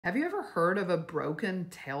Have you ever heard of a broken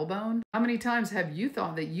tailbone? How many times have you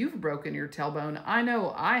thought that you've broken your tailbone? I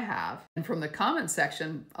know I have. And from the comment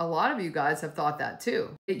section, a lot of you guys have thought that too.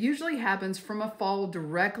 It usually happens from a fall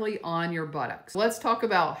directly on your buttocks. Let's talk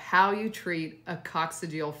about how you treat a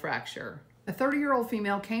coccygeal fracture. A 30-year-old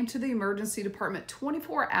female came to the emergency department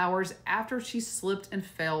 24 hours after she slipped and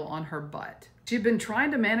fell on her butt. She'd been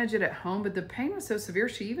trying to manage it at home, but the pain was so severe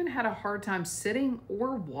she even had a hard time sitting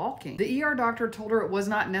or walking. The ER doctor told her it was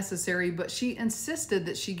not necessary, but she insisted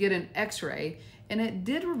that she get an x-ray, and it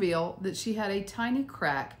did reveal that she had a tiny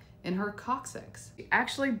crack in her coccyx. She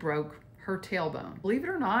actually broke her tailbone. Believe it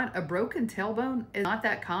or not, a broken tailbone is not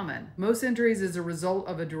that common. Most injuries as a result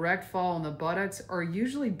of a direct fall on the buttocks are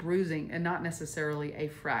usually bruising and not necessarily a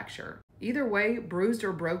fracture. Either way, bruised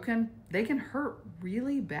or broken, they can hurt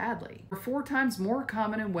really badly. They're 4 times more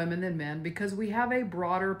common in women than men because we have a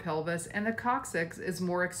broader pelvis and the coccyx is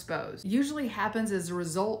more exposed. Usually happens as a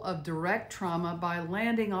result of direct trauma by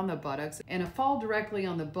landing on the buttocks, and a fall directly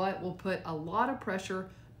on the butt will put a lot of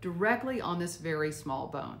pressure directly on this very small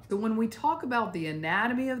bone. So when we talk about the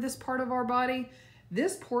anatomy of this part of our body,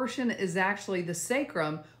 this portion is actually the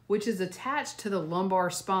sacrum, which is attached to the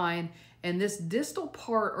lumbar spine, and this distal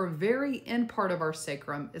part or very end part of our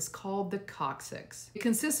sacrum is called the coccyx. It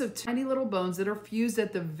consists of tiny little bones that are fused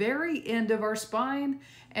at the very end of our spine,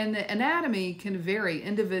 and the anatomy can vary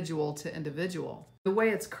individual to individual. The way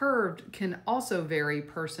it's curved can also vary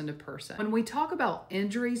person to person. When we talk about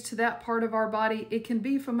injuries to that part of our body, it can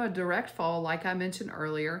be from a direct fall, like I mentioned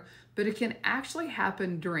earlier, but it can actually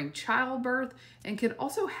happen during childbirth and can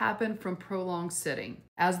also happen from prolonged sitting.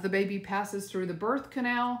 As the baby passes through the birth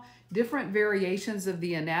canal, different variations of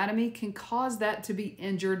the anatomy can cause that to be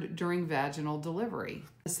injured during vaginal delivery.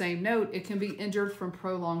 On the same note, it can be injured from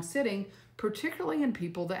prolonged sitting, particularly in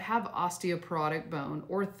people that have osteoporotic bone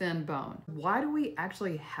or thin bone. Why do we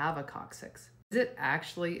actually have a coccyx? Is it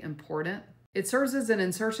actually important? It serves as an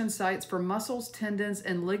insertion site for muscles, tendons,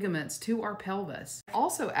 and ligaments to our pelvis. It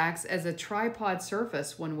also acts as a tripod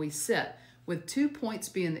surface when we sit, with 2 points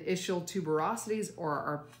being the ischial tuberosities, or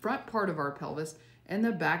our front part of our pelvis, and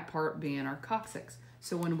the back part being our coccyx.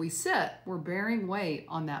 So when we sit, we're bearing weight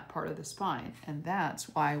on that part of the spine, and that's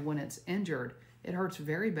why when it's injured, it hurts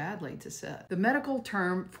very badly to sit. The medical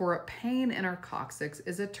term for a pain in our coccyx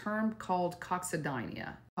is a term called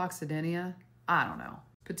coccydynia. Coccydynia? I don't know.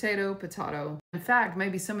 Potato, potato. In fact,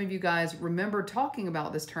 maybe some of you guys remember talking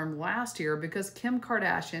about this term last year because Kim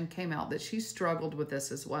Kardashian came out that she struggled with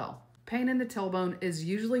this as well. Pain in the tailbone is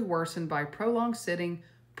usually worsened by prolonged sitting,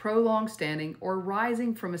 prolonged standing, or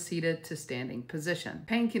rising from a seated to standing position.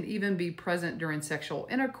 Pain can even be present during sexual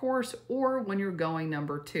intercourse or when you're going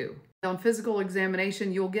number 2. On physical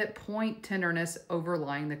examination, you'll get point tenderness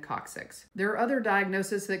overlying the coccyx. There are other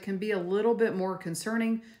diagnoses that can be a little bit more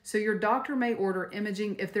concerning, so your doctor may order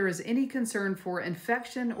imaging if there is any concern for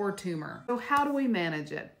infection or tumor. So how do we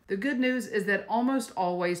manage it? The good news is that almost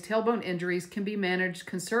always tailbone injuries can be managed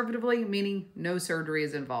conservatively, meaning no surgery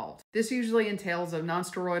is involved. This usually entails of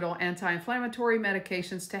nonsteroidal anti-inflammatory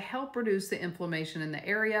medications to help reduce the inflammation in the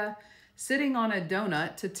area, sitting on a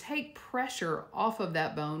donut to take pressure off of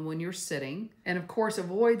that bone when you're sitting, and of course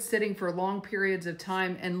avoid sitting for long periods of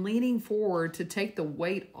time, and leaning forward to take the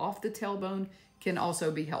weight off the tailbone can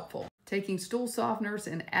also be helpful. Taking stool softeners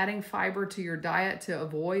and adding fiber to your diet to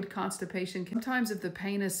avoid constipation. Sometimes if the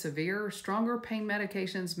pain is severe, stronger pain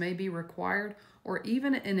medications may be required, or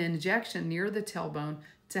even an injection near the tailbone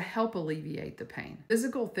to help alleviate the pain.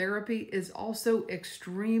 Physical therapy is also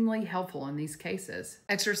extremely helpful in these cases.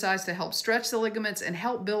 Exercise to help stretch the ligaments and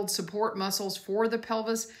help build support muscles for the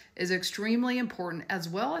pelvis is extremely important, as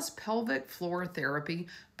well as pelvic floor therapy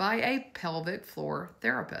by a pelvic floor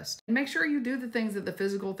therapist. And make sure you do the things that the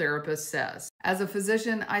physical therapist says. As a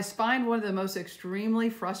physician, I find one of the most extremely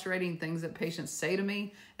frustrating things that patients say to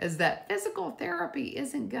me is that physical therapy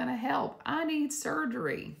isn't gonna help. I need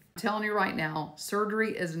surgery. I'm telling you right now,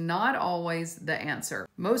 surgery is not always the answer.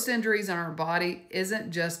 Most injuries in our body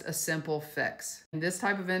isn't just a simple fix. And this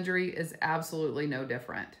type of injury is absolutely no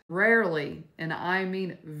different. Rarely, and I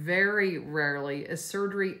mean very rarely, is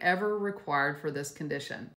surgery ever required for this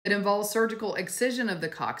condition. It involves surgical excision of the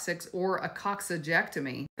coccyx or a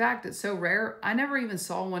coccygectomy. In fact, it's so rare, I never even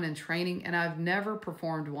saw one in training, and I've never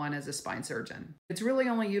performed one as a spine surgeon. It's really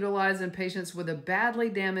only utilized in patients with a badly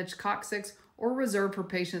damaged coccyx or reserved for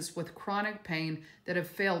patients with chronic pain that have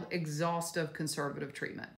failed exhaustive conservative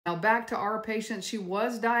treatment. Now back to our patient, she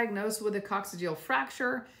was diagnosed with a coccygeal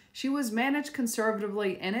fracture. She was managed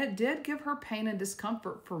conservatively, and it did give her pain and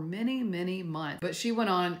discomfort for many, many months, but she went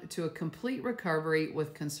on to a complete recovery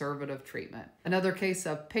with conservative treatment. Another case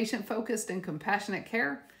of patient-focused and compassionate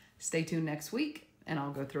care. Stay tuned next week, and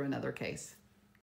I'll go through another case.